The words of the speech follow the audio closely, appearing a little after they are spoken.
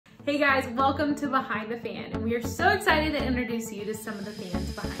Hey guys, welcome to Behind the Fan, and we are so excited to introduce you to some of the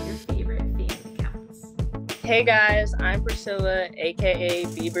fans behind your favorite fan accounts. Hey guys, I'm Priscilla, aka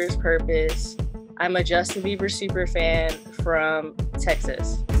Bieber's Purpose. I'm a Justin Bieber super fan from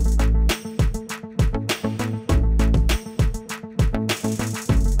Texas.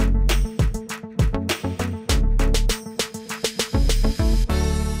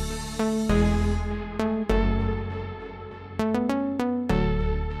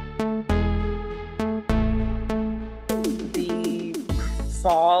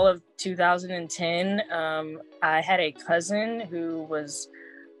 Fall of 2010, I had a cousin who was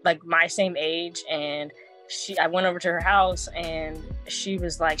like my same age, and I went over to her house, and she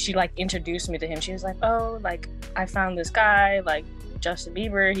introduced me to him. She was like, oh, like I found this guy, like Justin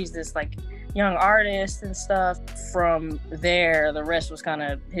Bieber, he's this like young artist and stuff. From there, the rest was kind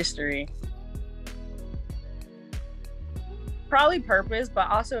of history. Probably Purpose,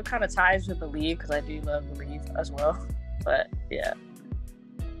 but also it kind of ties with Believe, because I do love Believe as well. But yeah.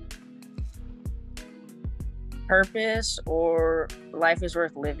 Purpose or Life is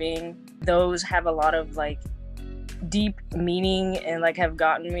Worth Living, those have a lot of like deep meaning and like have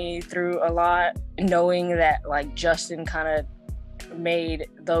gotten me through a lot, knowing that like Justin kind of made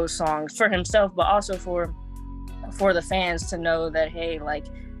those songs for himself, but also for the fans to know that, hey, like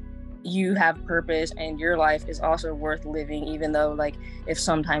you have purpose and your life is also worth living, even though like if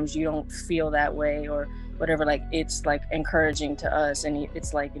sometimes you don't feel that way or whatever, like it's like encouraging to us, and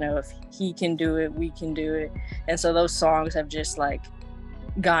it's like, you know, if he can do it, we can do it. And so those songs have just like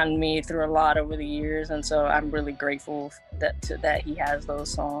gotten me through a lot over the years, and so I'm really grateful that he has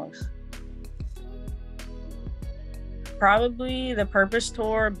those songs. Probably the Purpose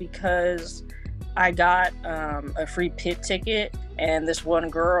tour, because I got a free pit ticket, and this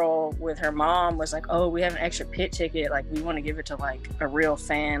one girl with her mom was like, oh, we have an extra pit ticket, like we want to give it to like a real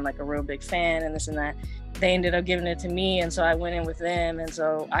fan, like a real big fan, and this and that. They ended up giving it to me, and so I went in with them, and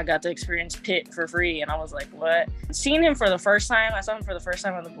so I got to experience Pit for free, and I was like, what? Seeing him for the first time, I saw him for the first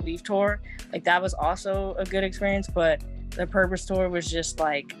time on the Believe tour, like that was also a good experience, but the Purpose tour was just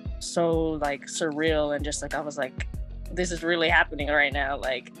like so like surreal, and just like I was like, this is really happening right now,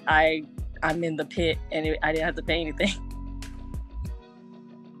 like I'm in the pit and I didn't have to pay anything.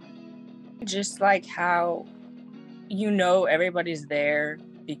 Just like how, you know, everybody's there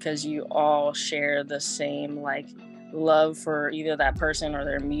because you all share the same like love for either that person or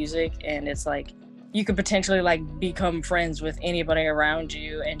their music, and it's like you could potentially like become friends with anybody around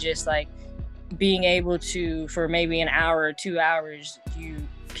you, and just like being able to, for maybe an hour or 2 hours, you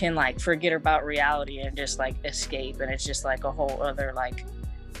can like forget about reality and just like escape, and it's just like a whole other like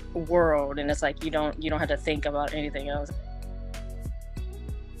world, and it's like you don't have to think about anything else.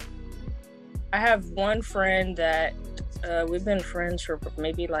 I have one friend that we've been friends for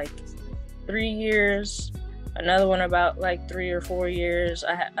maybe like 3 years, another one about like 3 or 4 years,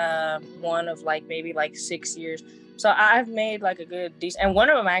 one of like maybe like 6 years. So I've made like a good decent, and one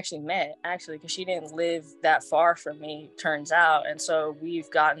of them I actually met because she didn't live that far from me, turns out, and so we've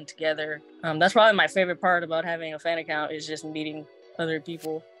gotten together. That's probably my favorite part about having a fan account, is just meeting other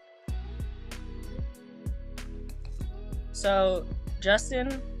people. So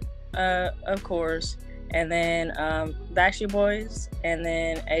Justin, of course, and then Backstreet Boys, and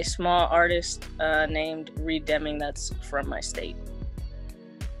then a small artist named Reed Deming that's from my state.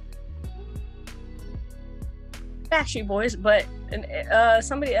 Backstreet Boys, but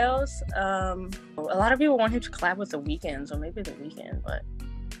somebody else. A lot of people want him to collab with The Weeknd, so maybe The Weeknd, but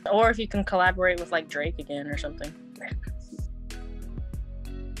or if you can collaborate with like Drake again or something.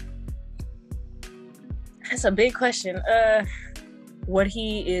 That's a big question. What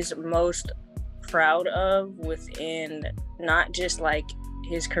he is most proud of within not just like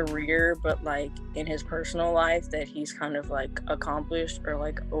his career, but like in his personal life, that he's kind of like accomplished or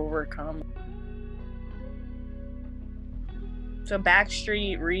like overcome. So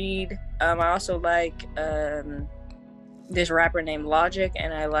Backstreet, Reed. I also like this rapper named Logic,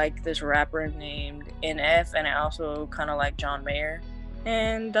 and I like this rapper named NF, and I also kind of like John Mayer,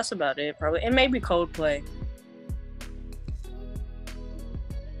 and that's about it probably, and maybe Coldplay.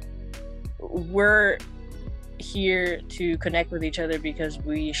 We're here to connect with each other because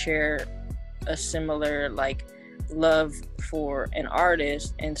we share a similar like love for an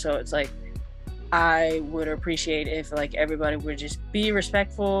artist, and so it's like I would appreciate if like everybody would just be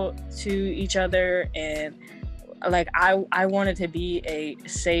respectful to each other, and like I want it to be a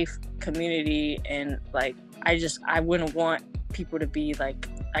safe community, and like I wouldn't want people to be like,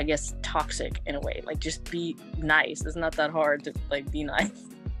 I guess, toxic in a way. Like just be nice. It's not that hard to like be nice.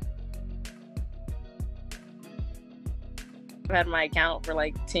 had my account for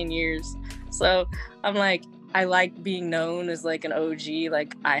like 10 years. So I'm like, I like being known as like an OG.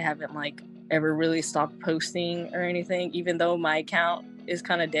 Like I haven't like ever really stopped posting or anything, even though my account is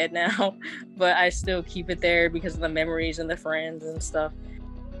kind of dead now, but I still keep it there because of the memories and the friends and stuff.